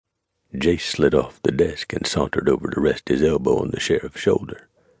Jace slid off the desk and sauntered over to rest his elbow on the sheriff's shoulder.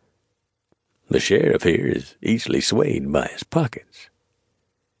 The sheriff here is easily swayed by his pockets.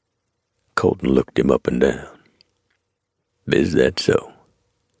 Colton looked him up and down. Is that so?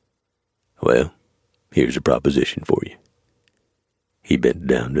 Well, here's a proposition for you. He bent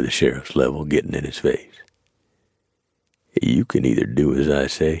down to the sheriff's level, getting in his face. You can either do as I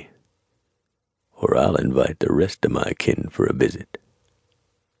say, or I'll invite the rest of my kin for a visit.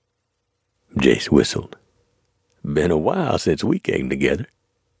 Jace whistled. Been a while since we came together.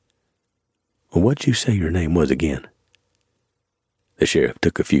 What'd you say your name was again? The sheriff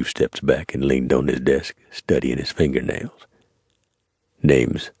took a few steps back and leaned on his desk, studying his fingernails.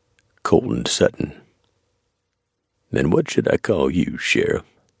 Name's Colton Sutton. Then what should I call you, Sheriff?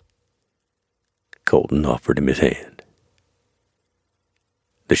 Colton offered him his hand.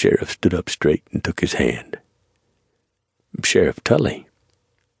 The sheriff stood up straight and took his hand. Sheriff Tully,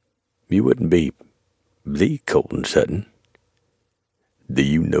 you wouldn't be the Colton Sutton. Do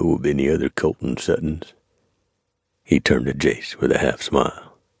you know of any other Colton Suttons? He turned to Jace with a half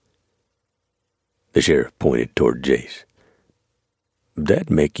smile. The sheriff pointed toward Jace. That'd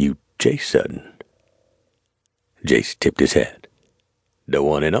make you Jace Sutton. Jace tipped his hat. The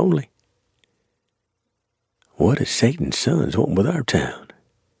one and only. What does Satan's sons want with our town?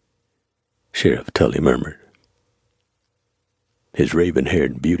 Sheriff Tully murmured. His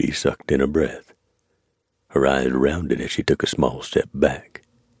raven-haired beauty sucked in a breath. Her eyes rounded as she took a small step back.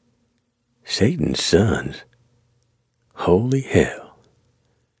 Satan's sons? Holy hell.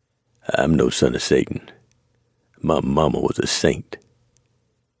 I'm no son of Satan. My mama was a saint.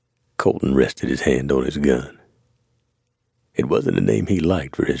 Colton rested his hand on his gun. It wasn't a name he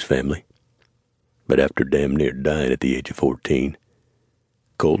liked for his family, but after damn near dying at the age of 14,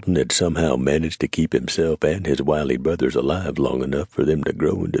 Colton had somehow managed to keep himself and his wily brothers alive long enough for them to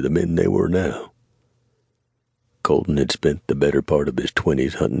grow into the men they were now. Colton had spent the better part of his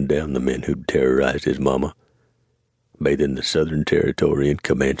 20s hunting down the men who'd terrorized his mama, bathing the Southern Territory in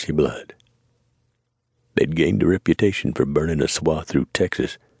Comanche blood. They'd gained a reputation for burning a swath through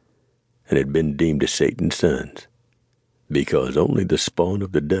Texas and had been deemed as Satan's sons, because only the spawn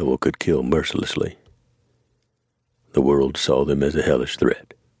of the devil could kill mercilessly. The world saw them as a hellish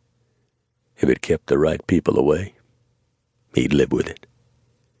threat. If it kept the right people away, he'd live with it.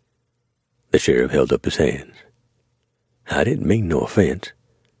 The sheriff held up his hands. I didn't mean no offense,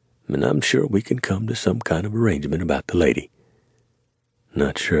 and I'm sure we can come to some kind of arrangement about the lady.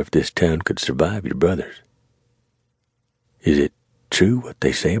 Not sure if this town could survive your brothers. Is it true what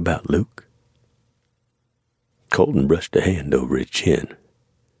they say about Luke? Colton brushed a hand over his chin.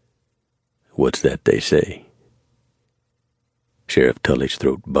 What's that they say? Sheriff Tully's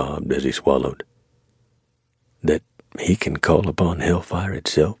throat bobbed as he swallowed. That he can call upon hellfire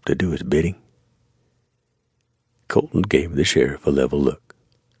itself to do his bidding? Colton gave the sheriff a level look.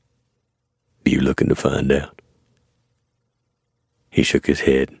 You looking to find out? He shook his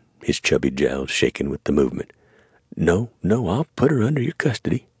head, his chubby jowls shaking with the movement. No, I'll put her under your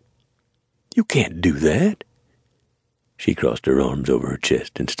custody. You can't do that. She crossed her arms over her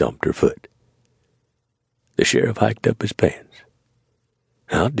chest and stomped her foot. The sheriff hiked up his pants.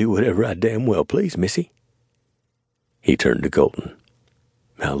 I'll do whatever I damn well please, missy. He turned to Colton.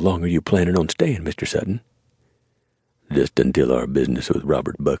 How long are you planning on staying, Mr. Sutton? Just until our business with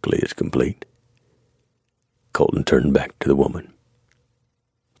Robert Buckley is complete. Colton turned back to the woman.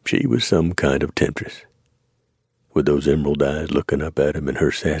 She was some kind of temptress. With those emerald eyes looking up at him in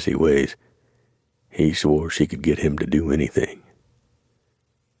her sassy ways, he swore she could get him to do anything.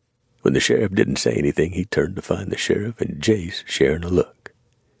 When the sheriff didn't say anything, he turned to find the sheriff and Jace sharing a look.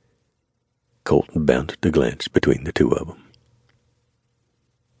 Colton bounced a glance between the two of them.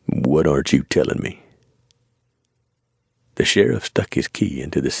 What aren't you telling me? The sheriff stuck his key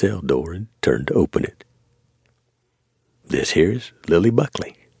into the cell door and turned to open it. This here's Lily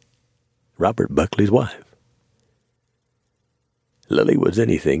Buckley, Robert Buckley's wife. Lily was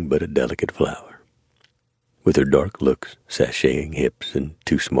anything but a delicate flower. With her dark looks, sashaying hips, and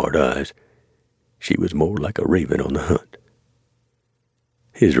two smart eyes, she was more like a raven on the hunt.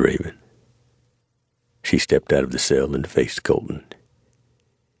 His raven. She stepped out of the cell and faced Colton.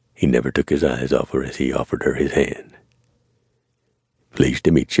 He never took his eyes off her as he offered her his hand. Pleased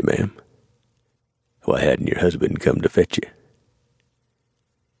to meet you, ma'am. Why hadn't your husband come to fetch you?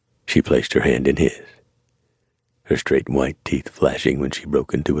 She placed her hand in his, her straight white teeth flashing when she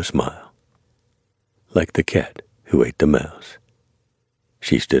broke into a smile. Like the cat who ate the mouse,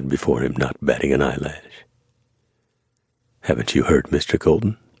 she stood before him, not batting an eyelash. Haven't you heard, Mr.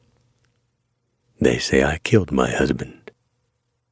 Colton? They say I killed my husband.